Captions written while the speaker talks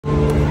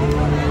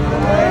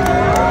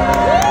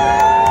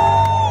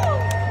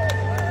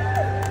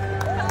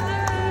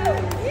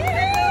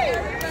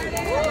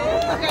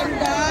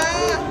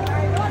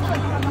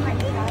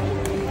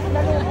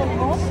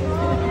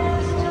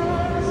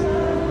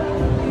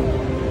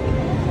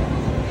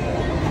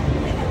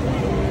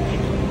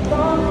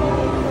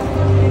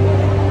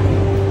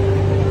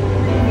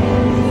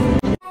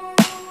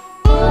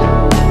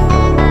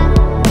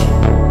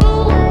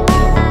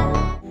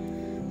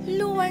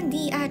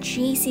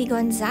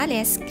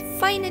Gonzales,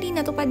 finally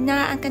natupad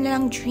na ang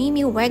kanilang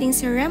dreamy wedding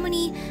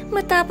ceremony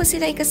matapos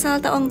sila ikasal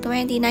taong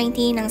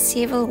 2019 ng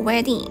civil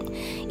wedding.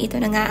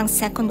 Ito na nga ang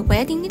second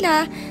wedding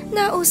nila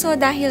na uso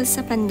dahil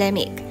sa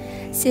pandemic.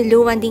 Si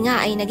Luane din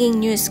nga ay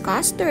naging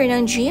newscaster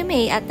ng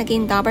GMA at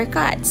naging double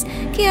cuts,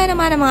 kaya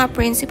naman ang mga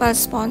principal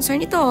sponsor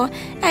nito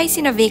ay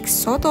sina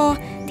Sotto,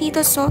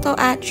 Tito Sotto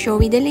at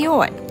Joey De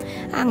Leon.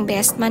 Ang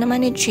best man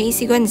naman ni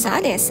JC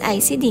Gonzales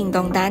ay si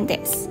Dingdong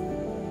Dantes.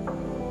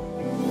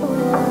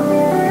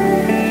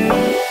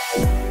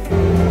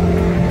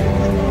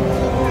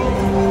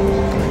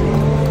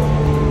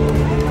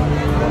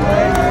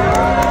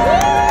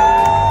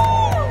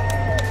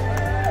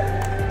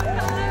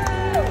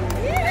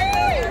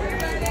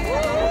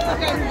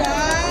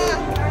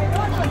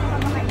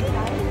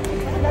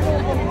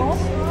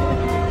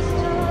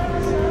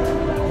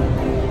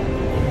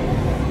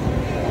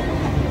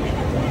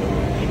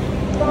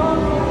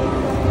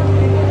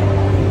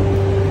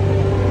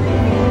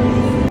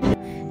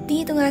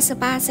 Dito nga sa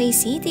Pasay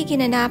City,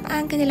 ginanap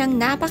ang kanilang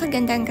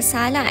napakagandang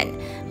kasalan.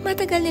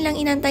 Matagal nilang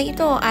inantay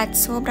ito at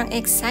sobrang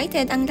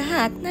excited ang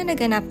lahat na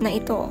naganap na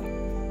ito.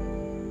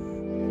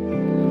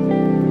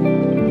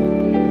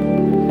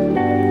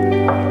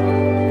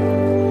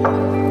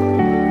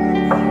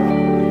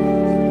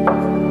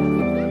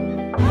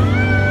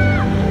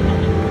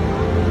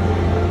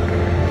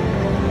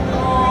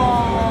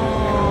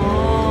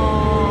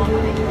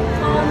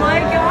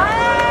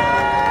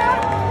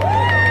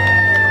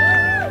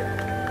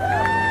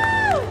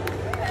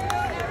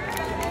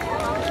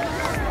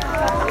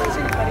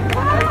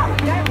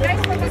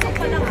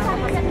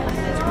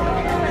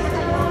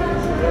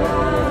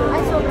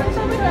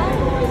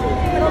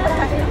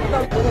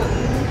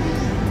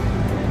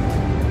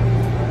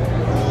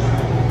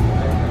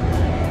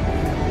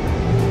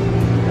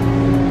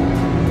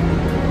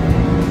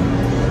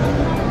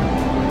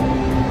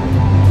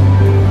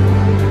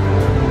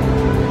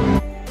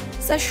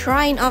 Sa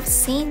Shrine of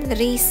St.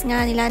 Therese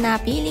nga nila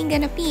napiling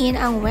ganapin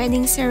ang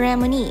wedding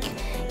ceremony.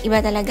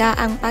 Iba talaga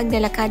ang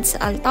paglalakad sa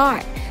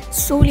altar,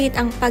 sulit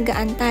ang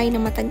pag-aantay na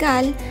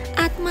matagal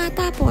at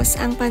matapos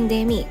ang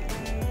pandemic.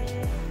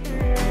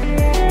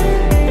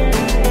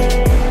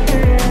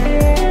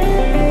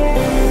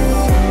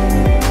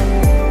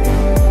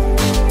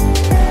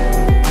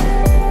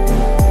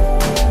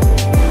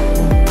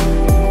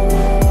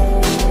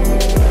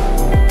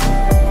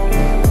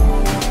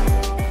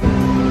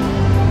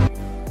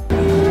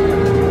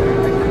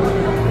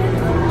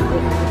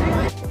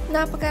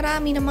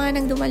 Napakarami naman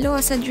ang dumalo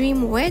sa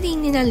dream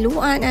wedding ni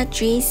Luane at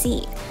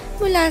JC.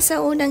 Mula sa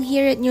unang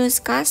Hear It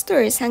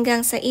newscasters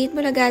hanggang sa 8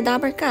 Bulaga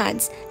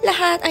Dabarkads,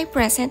 lahat ay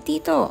present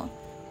dito.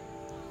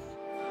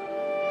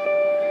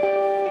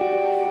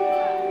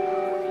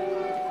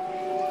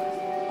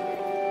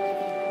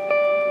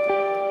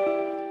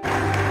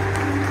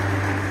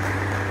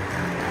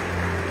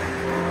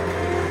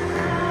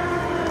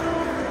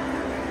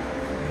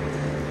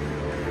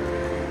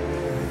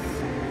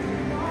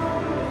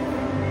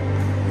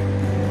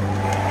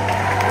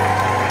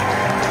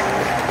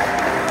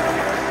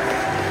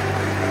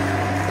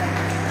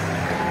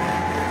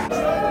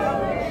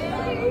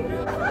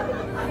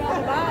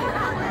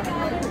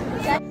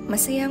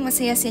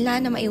 Masayang-masaya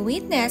sila na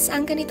mai-witness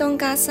ang ganitong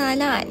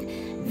kasalan.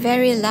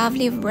 Very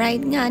lovely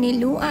bride nga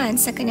ni Luane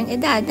sa kanyang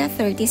edad na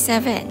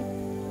 37.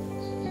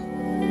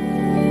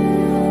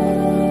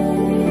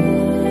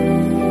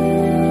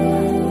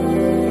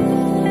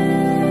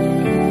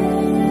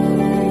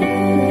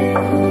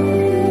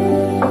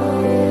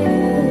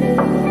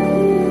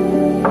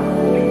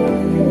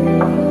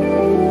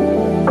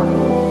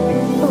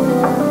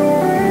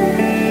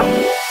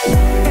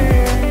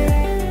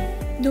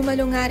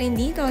 Dumalo nga rin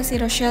dito si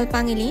Rochelle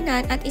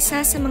Pangilinan at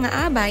isa sa mga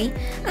abay,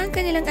 ang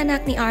kanilang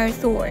anak ni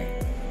Arthur.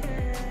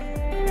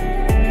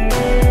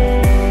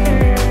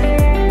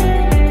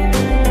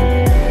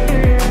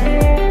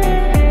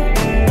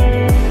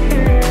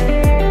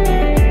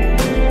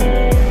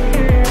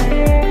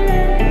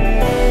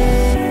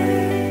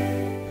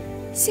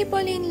 Si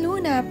Pauline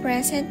Luna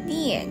present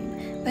din,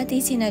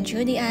 pati sina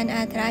Judy Ann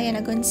at Ryan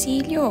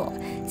Agoncillo,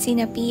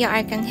 sina Pia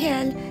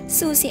Arcangel,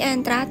 Susie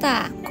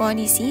Entrata,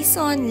 Connie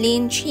Sison,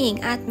 Lin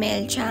Ching at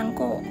Mel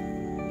Chanco.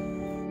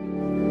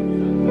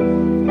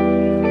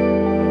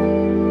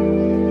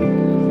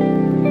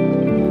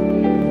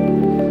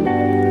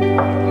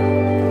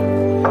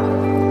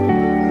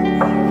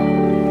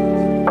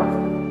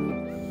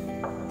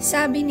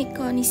 Sabi ni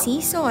Connie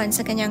Sison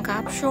sa kanyang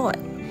caption,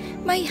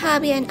 "My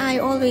hubby and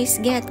I always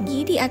get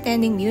giddy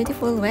attending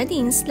beautiful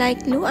weddings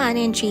like Luane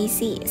and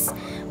JC's.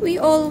 We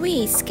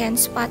always can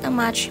spot a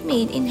match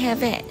made in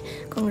heaven.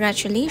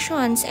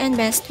 Congratulations and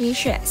best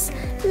wishes.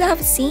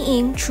 Love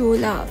seeing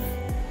true love."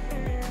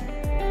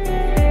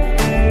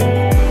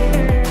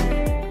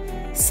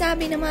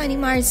 Sabi naman ni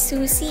Mars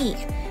Susie,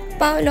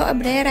 "Paolo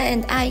Abrera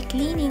and I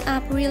cleaning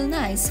up real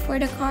nice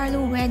for the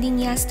Carlo wedding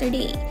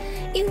yesterday.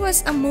 It was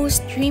a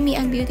most dreamy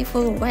and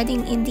beautiful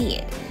wedding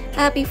indeed.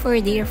 Happy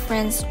for dear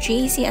friends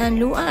JC and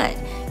Luane.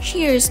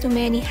 Cheers to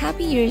many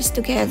happy years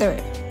together."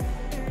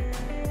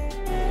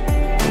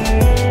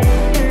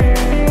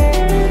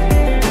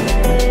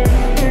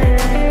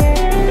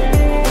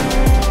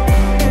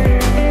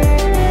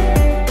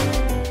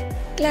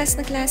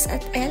 na class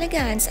at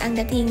elegance ang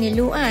dating ni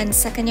Luane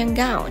sa kanyang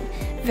gown.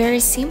 Very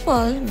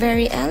simple,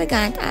 very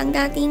elegant ang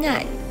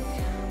datingan.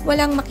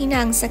 Walang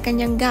makinang sa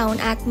kanyang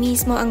gown at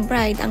mismo ang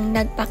bride ang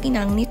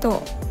nagpakinang nito.